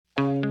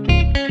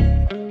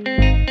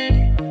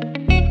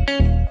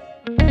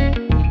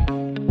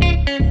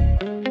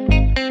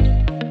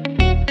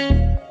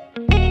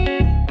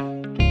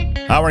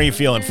How are you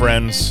feeling,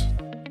 friends?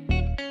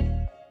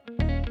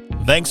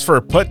 Thanks for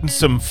putting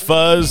some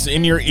fuzz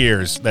in your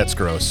ears. That's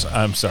gross.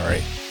 I'm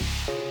sorry.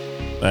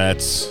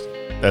 That's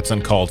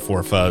uncalled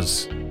for,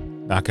 fuzz.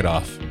 Knock it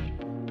off.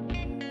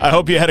 I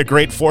hope you had a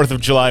great 4th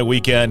of July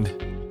weekend.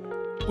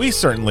 We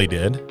certainly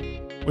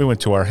did. We went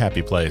to our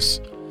happy place.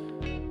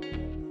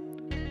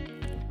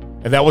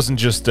 And that wasn't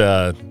just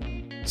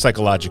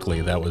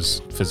psychologically, that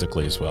was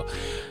physically as well.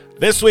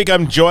 This week,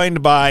 I'm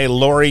joined by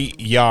Lori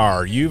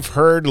Yar. You've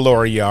heard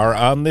Lori Yar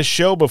on this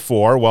show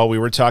before while we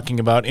were talking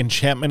about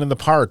Enchantment in the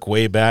Park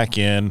way back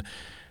in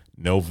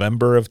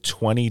November of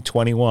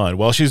 2021.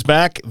 Well, she's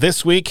back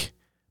this week,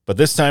 but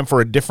this time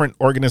for a different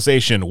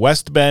organization,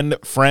 West Bend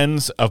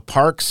Friends of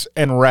Parks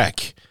and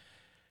Rec.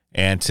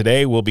 And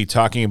today we'll be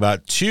talking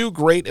about two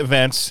great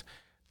events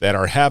that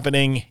are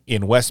happening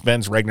in West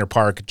Bend's Regner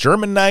Park,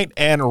 German Night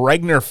and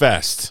Regner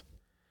Fest.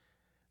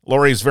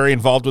 Lori is very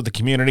involved with the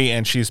community,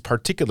 and she's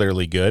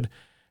particularly good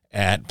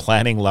at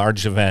planning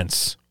large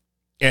events.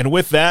 And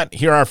with that,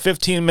 here are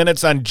 15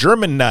 minutes on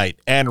German Night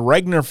and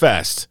Regner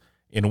Fest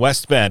in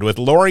West Bend with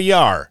Lori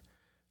Yar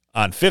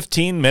on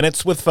 15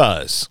 Minutes with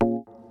Fuzz.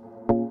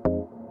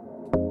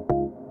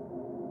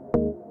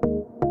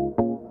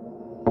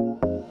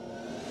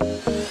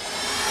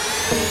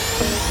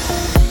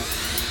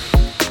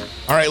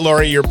 All right,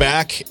 Lori, you're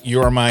back.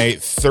 You are my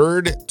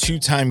third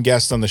two-time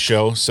guest on the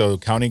show. So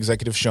County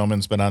Executive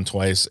Showman's been on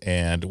twice,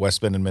 and West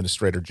Bend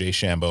Administrator Jay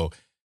Shambo,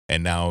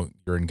 and now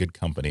you're in good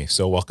company.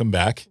 So welcome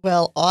back.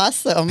 Well,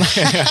 awesome.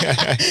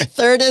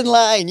 Third in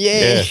line.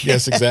 Yay. Yeah,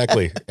 yes,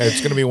 exactly.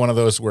 It's going to be one of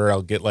those where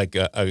I'll get like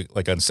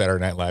on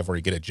Saturday Night Live where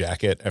you get a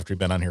jacket after you've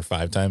been on here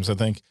 5 times, I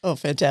think. Oh,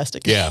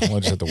 fantastic. Yeah, we'll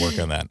just have to work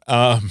on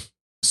that.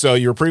 So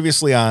you were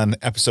previously on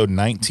episode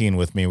 19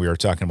 with me. We were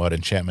talking about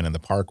Enchantment in the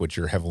Park, which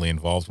you're heavily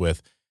involved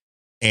with.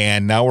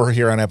 And now we're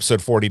here on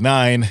episode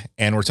 49,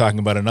 and we're talking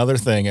about another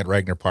thing at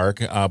Regner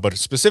Park. But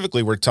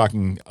specifically, we're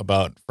talking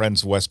about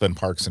Friends of West Bend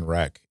Parks and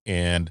Rec.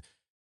 And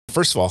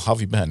first of all, how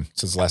have you been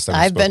since the last time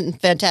we spoke? I've been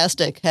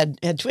fantastic.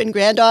 Had twin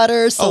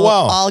granddaughters, so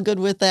all good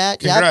with that.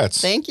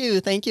 Congrats. Yep.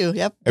 Thank you.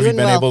 Yep. Have you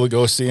been able to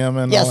go see them?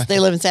 And yes,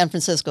 they live in San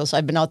Francisco, so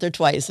I've been out there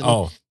twice.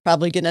 And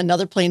probably getting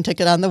another plane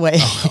ticket on the way.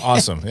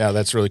 Awesome. Yeah,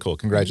 that's really cool.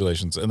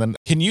 Congratulations. And then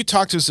can you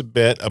talk to us a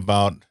bit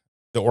about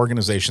the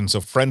organization?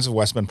 So Friends of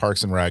West Bend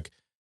Parks and Rec.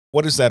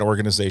 What does that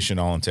organization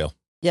all entail?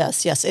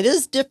 Yes. It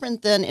is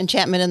different than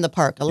Enchantment in the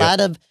Park. A lot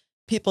of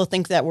people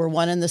think that we're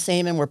one and the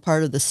same and we're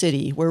part of the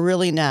city. We're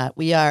really not.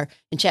 We are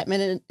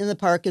Enchantment in the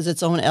Park is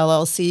its own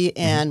LLC,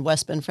 and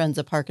West Bend Friends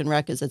of Park and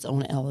Rec is its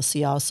own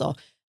LLC also.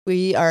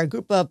 We are a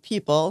group of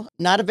people,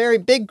 not a very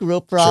big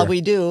group for all we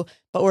do,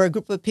 but we're a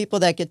group of people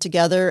that get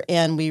together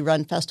and we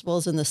run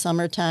festivals in the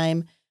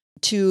summertime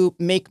to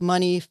make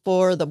money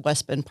for the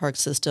West Bend Park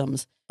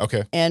systems.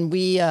 Okay. And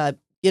we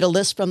get a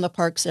list from the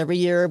parks every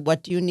year.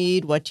 What do you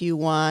need? What do you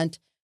want?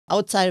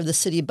 Outside of the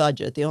city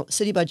budget. The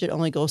city budget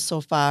only goes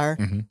so far.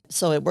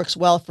 So it works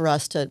well for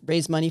us to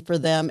raise money for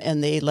them,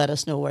 and they let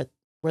us know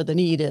where the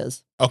need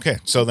is. Okay.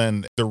 So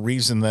then the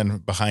reason then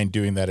behind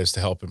doing that is to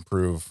help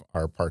improve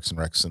our parks and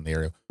recs in the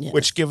area,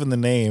 which given the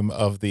name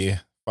of the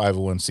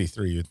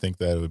 501c3, you'd think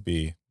that it would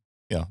be,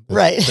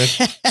 right.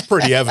 That's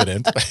pretty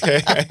evident.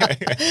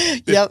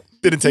 Yep.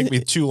 Didn't take me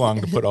too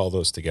long to put all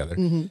those together.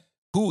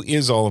 Who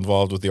is all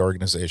involved with the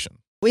organization?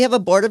 We have a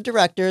board of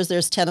directors.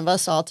 There's 10 of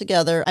us all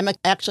together. I'm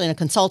actually a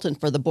consultant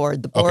for the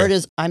board. The board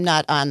I'm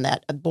not on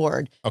that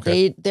board.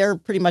 Okay. They're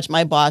pretty much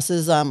my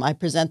bosses. I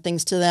present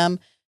things to them,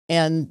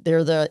 and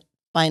they're the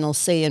final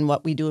say in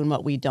what we do and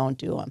what we don't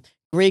do.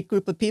 Great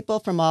group of people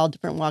from all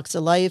different walks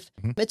of life.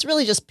 It's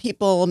really just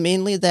people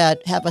mainly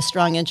that have a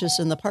strong interest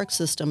in the park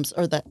systems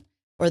or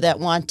that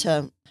want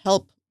to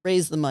help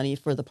raise the money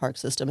for the park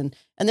system.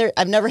 And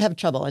I've never had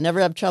trouble. I never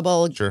have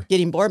trouble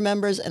getting board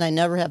members, and I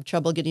never have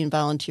trouble getting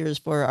volunteers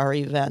for our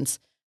events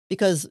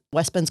because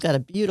West Bend's got a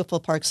beautiful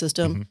park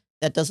system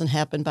that doesn't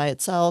happen by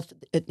itself.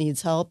 It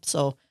needs help.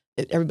 So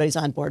everybody's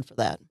on board for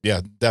that.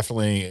 Yeah,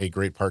 definitely a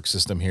great park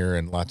system here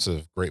and lots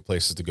of great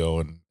places to go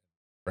and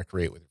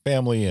recreate with your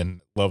family,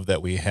 and love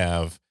that we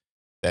have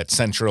that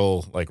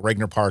central, like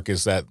Regner Park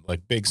is that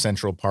like big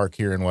central park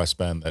here in West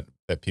Bend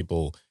that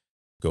people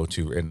go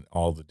to, and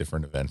all the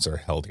different events are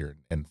held here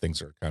and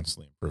things are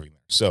constantly improving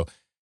there. So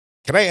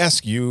can I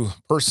ask you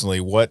personally,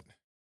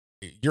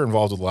 you're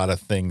involved with a lot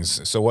of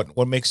things. So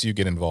what makes you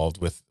get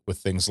involved with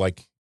things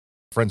like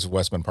Friends of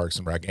West Bend Parks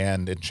and Rec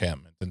and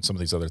Enchantment and some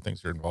of these other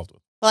things you're involved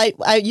with? Well,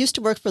 I used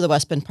to work for the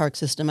West Bend Park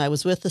System. I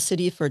was with the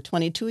city for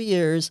 22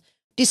 years.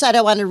 Decided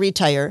I wanted to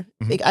retire.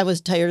 I was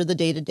tired of the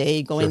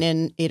day-to-day, going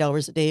in 8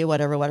 hours a day,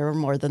 whatever,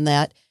 more than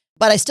that.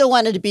 But I still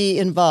wanted to be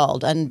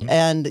involved.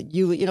 And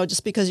you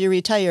just because you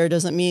retire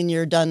doesn't mean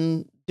you're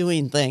done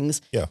doing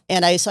things. Yeah.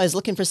 And so I was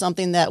looking for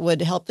something that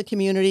would help the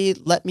community,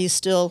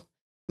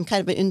 I'm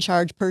kind of an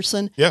in-charge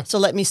person. Yeah. So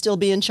let me still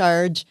be in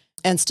charge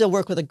and still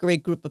work with a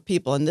great group of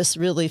people. And this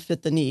really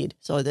fit the need.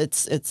 So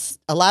it's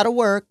a lot of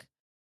work,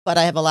 but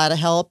I have a lot of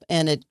help,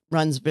 and it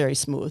runs very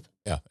smooth.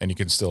 Yeah, and you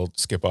can still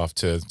skip off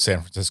to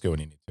San Francisco when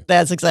you need to.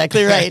 That's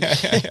exactly right.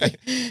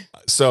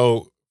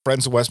 So,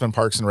 Friends of West Bend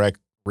Parks and Rec,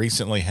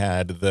 recently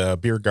had the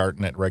beer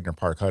garden at Regner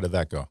Park. How did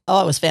that go?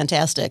 Oh, it was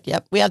fantastic.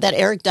 Yep. We have that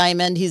Eric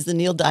Diamond. He's the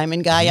Neil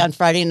Diamond guy on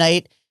Friday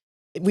night.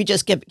 We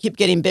just keep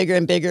getting bigger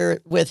and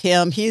bigger with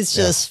him. He's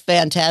just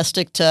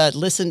fantastic to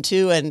listen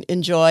to and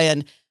enjoy.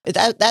 And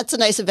that's a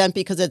nice event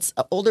because it's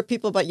older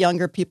people, but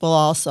younger people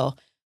also.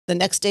 The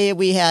next day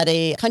we had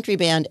a country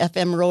band,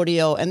 FM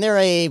Rodeo, and they're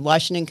a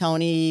Washington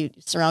County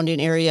surrounding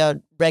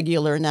area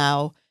regular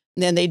now.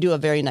 And then they do a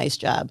very nice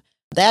job.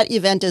 That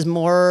event is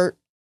more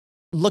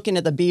looking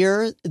at the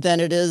beer than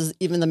it is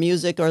even the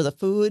music or the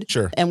food.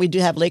 Sure. And we do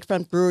have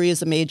Lakefront Brewery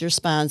as a major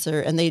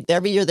sponsor, and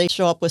every year they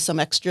show up with some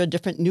extra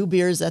different new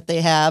beers that they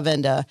have,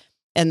 and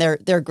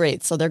they're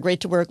great. So they're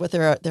great to work with.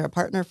 They're a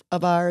partner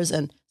of ours,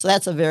 and so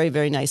that's a very,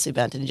 very nice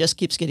event, and it just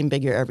keeps getting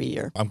bigger every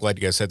year. I'm glad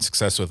you guys had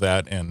success with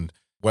that, and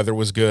weather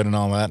was good and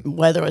all that.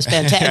 Weather was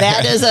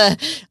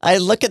fantastic. I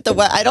look at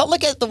I don't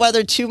look at the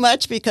weather too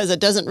much because it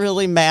doesn't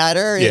really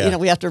matter. Yeah.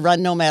 We have to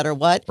run no matter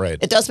what. Right.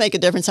 It does make a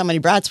difference how many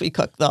brats we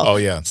cook, though. Oh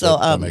yeah. So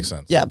that makes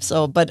sense. Yeah.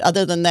 So, but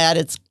other than that,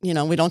 it's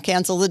we don't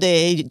cancel the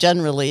day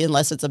generally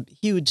unless it's a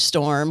huge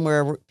storm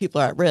where people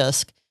are at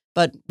risk.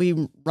 But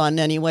we run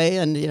anyway,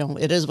 and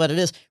it is what it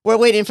is. We're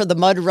waiting for the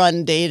mud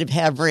run day to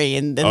have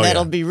rain, and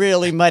that'll be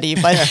really muddy.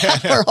 But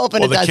we're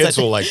hoping well, it doesn't. the kids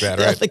will like that,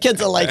 right? Yeah, the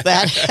kids will like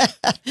that.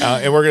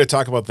 And we're going to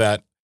talk about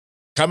that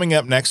coming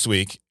up next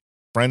week.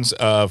 Friends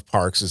of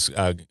Parks is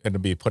going to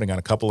be putting on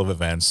a couple of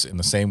events in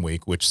the same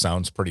week, which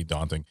sounds pretty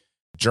daunting.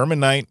 German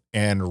Night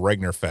and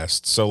Regner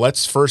Fest. So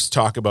let's first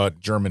talk about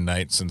German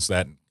Night since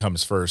that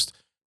comes first.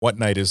 What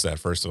night is that,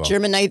 first of all?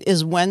 German Night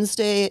is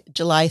Wednesday,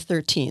 July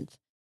 13th.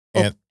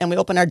 And we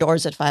open our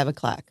doors at 5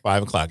 o'clock.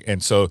 5 o'clock.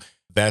 And so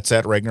that's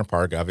at Regner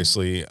Park,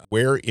 obviously.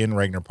 Where in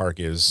Regner Park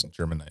is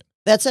German Night?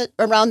 That's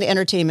around the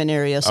entertainment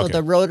area. So Okay.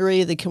 the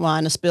Rotary, the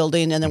Kiwanis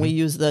building, and then we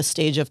use the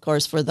stage, of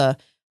course, for that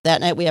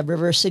night we have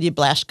River City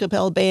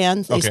Blaschkapelle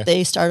Band.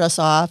 They start us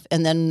off,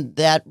 and then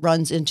that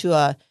runs into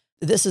a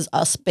This Is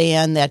Us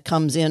band that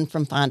comes in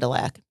from Fond du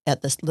Lac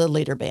at the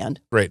later band.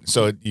 Great.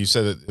 So you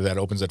said that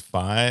opens at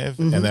 5,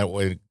 and that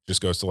way it just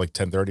goes to like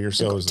 10:30 or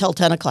so? Till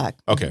 10 o'clock.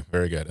 Okay,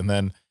 very good. And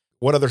then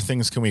what other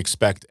things can we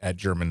expect at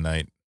German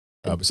Night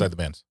beside the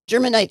bands?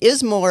 German Night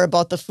is more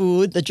about the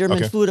food, the German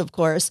Okay. food, of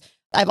course.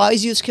 I've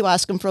always used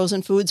Kewaskum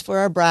Frozen Foods for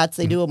our brats.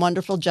 They do a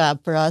wonderful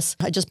job for us.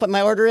 I just put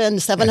my order in,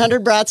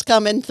 700 brats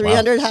coming,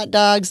 300 hot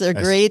dogs. They're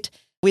Nice. great.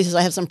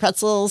 I have some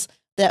pretzels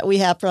that we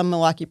have from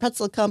Milwaukee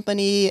Pretzel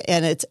Company,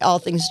 and it's all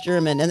things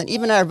German. And then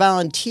even our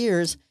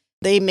volunteers,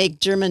 they make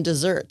German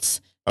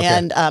desserts. Okay.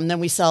 And then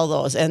we sell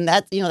those. And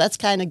that's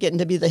kind of getting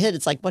to be the hit.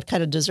 It's like, what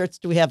kind of desserts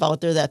do we have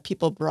out there that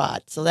people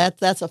brought? So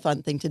that's a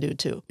fun thing to do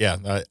too.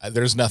 Yeah,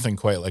 there's nothing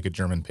quite like a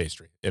German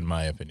pastry, in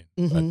my opinion.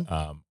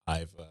 But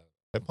I've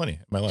had plenty in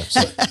my life.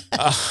 So,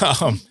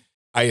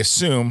 I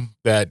assume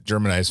that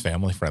German Night is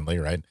family friendly,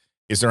 right?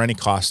 Is there any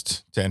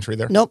cost to entry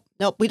there? Nope.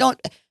 We don't.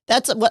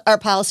 That's what our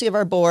policy of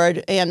our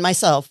board and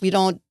myself. We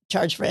don't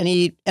charge for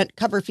any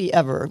cover fee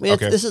ever.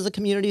 Okay. This is a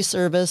community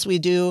service. We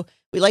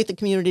like the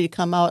community to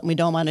come out, and we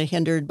don't want it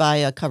hindered by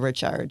a cover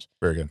charge.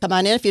 Very good. Come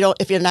on in.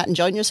 If you're not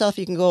enjoying yourself,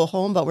 you can go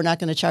home, but we're not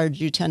going to charge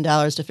you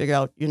 $10 to figure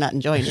out you're not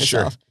enjoying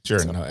yourself. Sure.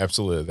 So- No,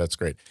 absolutely. That's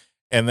great.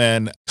 And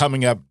then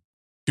coming up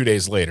 2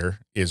 days later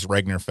is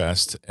Regner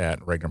Fest at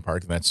Regner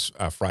Park. And that's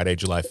Friday,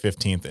 July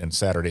 15th and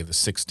Saturday, the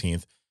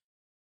 16th.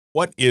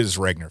 What is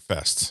Regner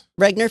Fest?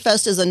 Regner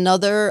Fest is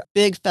another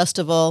big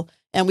festival,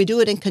 and we do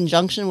it in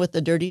conjunction with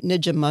the Dirty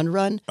Ninja Mud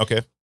Run.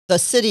 Okay. The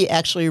city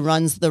actually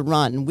runs the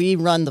run. We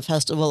run the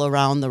festival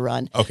around the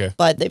run. Okay.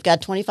 But they've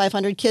got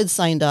 2,500 kids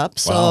signed up.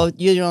 So,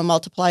 Wow.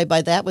 multiply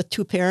by that with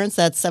 2 parents,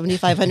 that's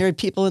 7,500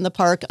 people in the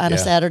park on a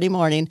Yeah. Saturday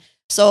morning.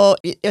 So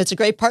it's a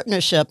great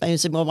partnership. And you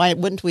said, well, why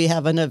wouldn't we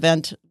have an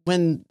event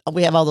when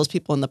we have all those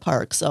people in the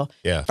park? So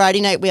Yeah.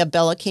 Friday night, we have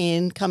Bella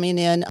Kane coming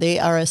in. They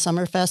are a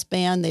Summerfest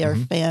band. They are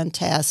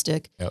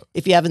fantastic. Yep.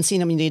 If you haven't seen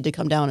them, you need to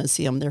come down and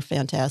see them. They're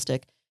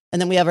fantastic.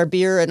 And then we have our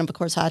beer and, of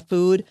course, hot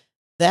food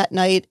that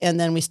night. And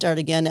then we start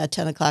again at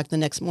 10 o'clock the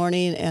next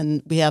morning.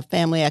 And we have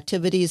family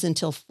activities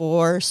until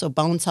 4. So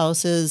bounce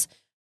houses,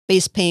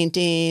 face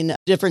painting,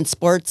 different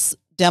sports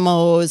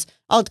demos,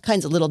 all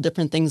kinds of little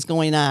different things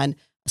going on.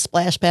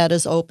 Splash Pad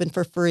is open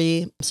for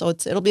free. So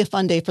it'll be a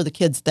fun day for the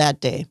kids that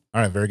day.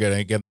 All right. Very good.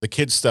 And again, the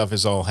kids stuff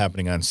is all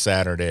happening on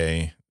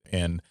Saturday,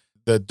 and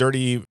the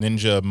Dirty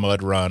Ninja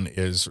Mud Run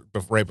is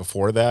right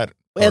before that.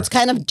 Or It's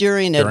kind of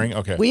during it. during?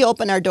 Okay. We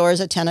open our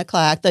doors at 10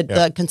 o'clock.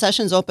 The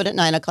concessions open at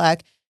 9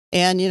 o'clock.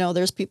 And,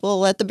 there's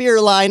people at the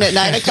beer line at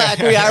 9 o'clock.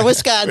 We are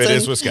Wisconsin. It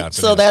is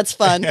Wisconsin. So yes.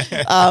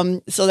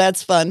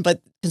 that's fun.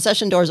 But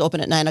concession doors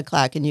open at 9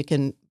 o'clock, and you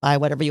can buy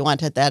whatever you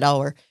want at that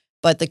hour.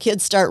 But the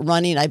kids start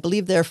running. I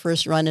believe their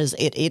first run is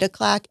at 8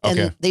 o'clock. And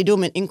Okay. they do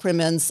them in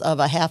increments of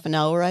a half an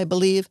hour, I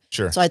believe.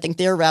 Sure. So I think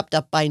they're wrapped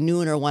up by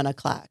noon or 1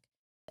 o'clock.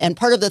 And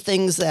part of the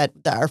things that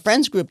our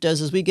friends group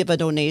does is we give a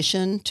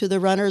donation to the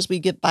runners. We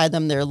buy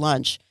them their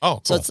lunch. Oh,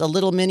 cool. So it's a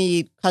little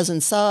mini cousin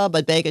sub,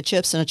 a bag of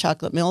chips, and a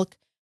chocolate milk.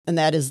 And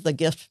that is the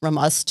gift from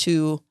us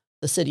to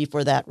the city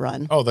for that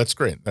run. Oh, that's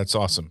great. That's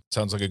awesome.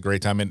 Sounds like a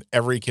great time. And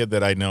every kid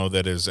that I know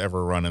that has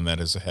ever run and that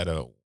has had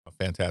a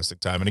fantastic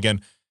time. And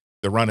again,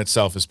 the run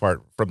itself is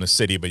part from the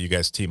city, but you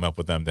guys team up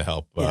with them to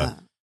help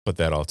put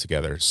that all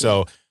together.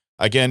 So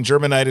again,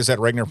 German Night is at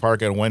Regner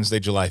Park on Wednesday,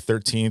 July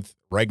 13th.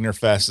 Regner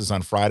Fest is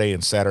on Friday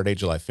and Saturday,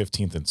 July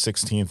 15th and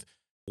 16th.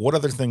 What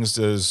other things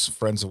does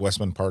Friends of West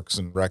Bend Parks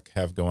and Rec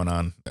have going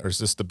on? Or is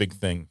this the big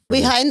thing?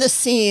 Behind the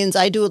scenes,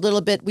 I do a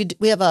little bit.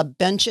 We have a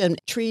bench and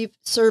tree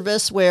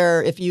service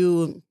where if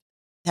you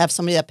have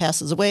somebody that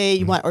passes away,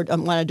 you want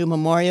to do a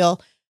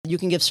memorial, you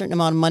can give a certain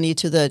amount of money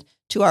to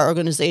our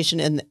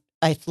organization, and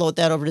I float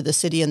that over to the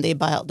city, and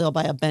they'll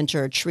buy a bench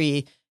or a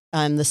tree.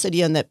 And the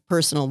city and that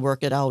person will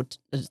work it out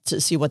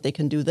to see what they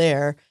can do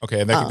there.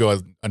 Okay, and that could go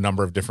a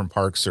number of different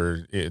parks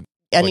or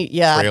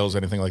trails,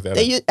 anything like that?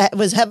 It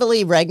was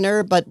heavily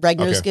Regner, but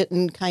Regner's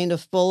getting kind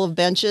of full of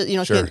benches.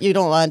 You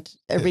don't want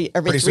every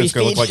Pretty 3 soon it's feet.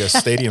 going to look like a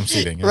stadium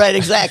seating. Yeah. Right,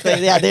 exactly.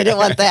 Yeah, they didn't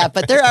want that.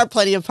 But there are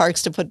plenty of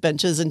parks to put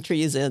benches and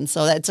trees in,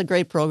 so that's a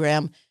great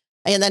program.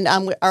 And then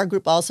our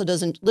group also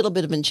does a little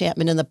bit of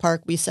enchantment in the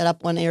park. We set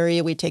up one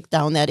area, we take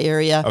down that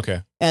area.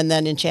 Okay. And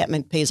then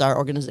enchantment pays our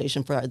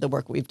organization for the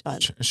work we've done.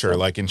 Sure,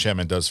 like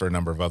enchantment does for a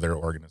number of other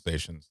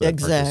organizations.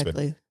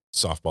 Exactly.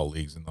 Softball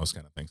leagues and those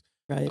kind of things.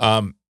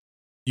 Right.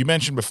 You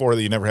mentioned before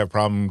that you never have a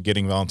problem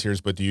getting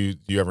volunteers, but do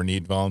you ever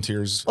need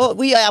volunteers? Oh,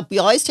 we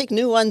always take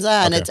new ones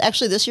on. Okay. It's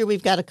actually this year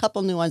we've got a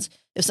couple new ones.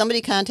 If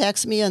somebody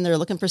contacts me and they're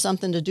looking for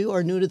something to do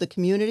or new to the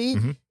community,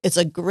 it's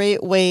a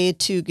great way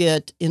to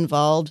get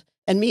involved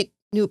and meet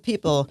new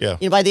people. Yeah.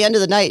 By the end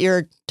of the night,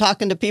 you're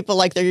talking to people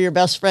like they're your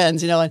best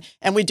friends,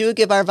 and we do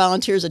give our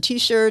volunteers a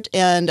T-shirt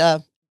and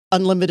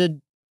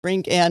unlimited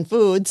drink and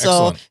food.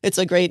 So Excellent. It's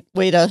a great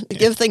way to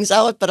give things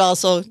out, but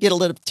also get a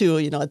little too,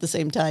 at the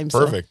same time.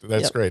 Perfect.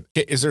 That's great.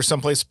 Is there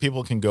someplace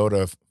people can go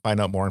to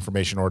find out more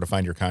information or to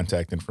find your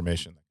contact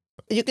information?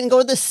 You can go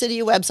to the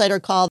city website or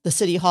call the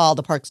city hall,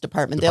 the Parks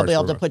Department. They'll be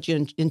able to put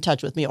you in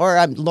touch with me. Or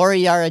I'm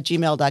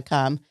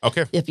LoriYar@gmail.com.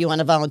 Okay. If you want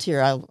to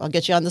volunteer, I'll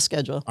get you on the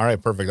schedule. All right,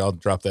 perfect. I'll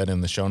drop that in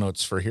the show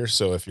notes for here.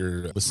 So if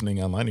you're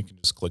listening online, you can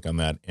just click on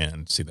that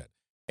and see that.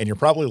 And you're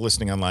probably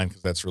listening online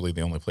because that's really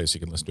the only place you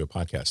can listen to a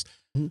podcast.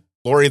 Mm-hmm.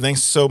 Lori,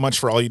 thanks so much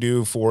for all you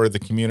do for the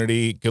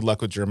community. Good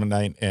luck with German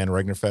Night and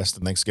Regner Fest.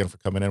 And thanks again for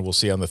coming in. We'll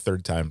see you on the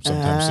third time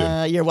sometime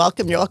soon. You're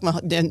welcome. You're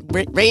welcome.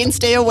 Rain,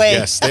 stay away.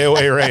 Yes, stay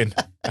away, Rain.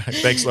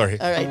 Thanks, Lori.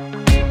 All right.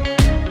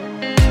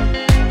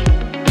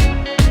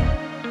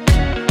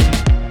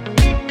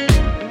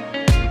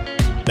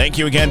 Thank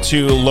you again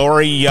to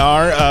Lori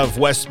Yar of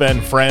West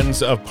Bend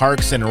Friends of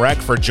Parks and Rec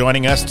for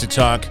joining us to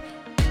talk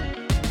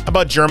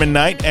about German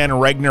Night and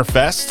Regner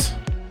Fest.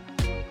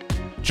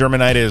 German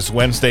Night is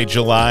Wednesday,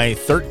 July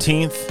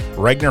 13th,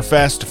 Regner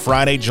Fest,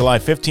 Friday, July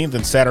 15th,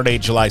 and Saturday,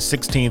 July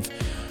 16th.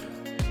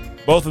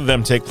 Both of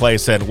them take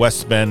place at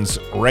West Bend's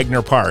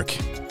Regner Park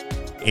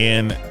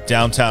in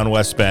downtown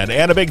West Bend.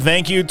 And a big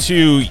thank you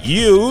to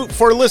you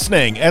for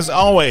listening. As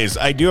always,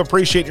 I do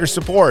appreciate your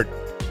support.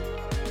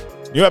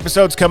 New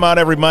episodes come out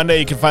every Monday.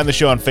 You can find the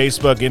show on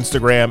Facebook,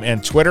 Instagram,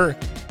 and Twitter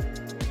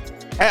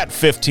at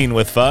 15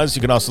 with Fuzz.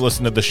 You can also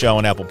listen to the show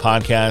on Apple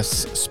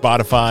Podcasts,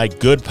 Spotify,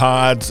 Good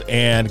Pods,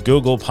 and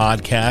Google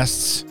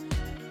Podcasts.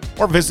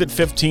 Or visit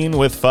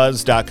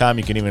 15withfuzz.com.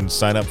 You can even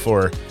sign up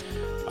for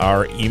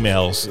our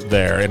emails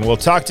there. And we'll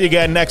talk to you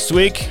again next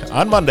week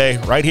on Monday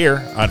right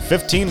here on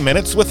 15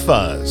 Minutes with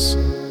Fuzz.